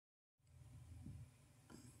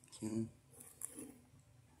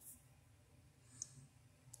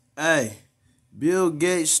Hey, Bill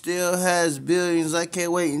Gates still has billions. I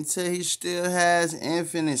can't wait until he still has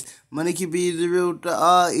infinites. Money can be the root of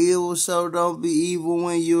all evil, so don't be evil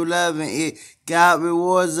when you're loving it. God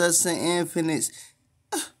rewards us in infinites.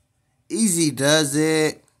 Easy does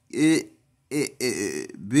it.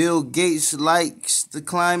 Bill Gates likes the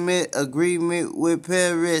climate agreement with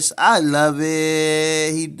Paris. I love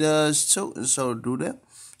it. He does too, and so do them.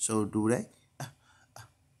 So do they.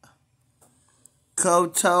 Cole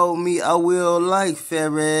told me I will like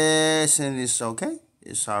Ferris, and it's okay.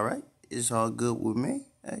 It's all right. It's all good with me.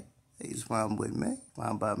 Hey, it's fine with me.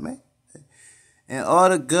 Fine by me. Hey. And all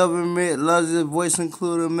the government loves his voice,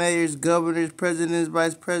 including mayors, governors, presidents,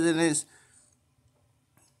 vice presidents,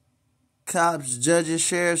 cops, judges,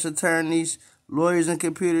 sheriffs, attorneys, lawyers, and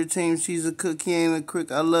computer teams. She's a cook, he ain't a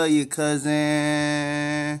crook. I love you,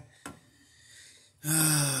 cousin.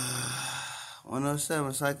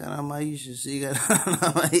 107, Psych, I'm Aisha. See you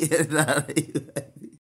got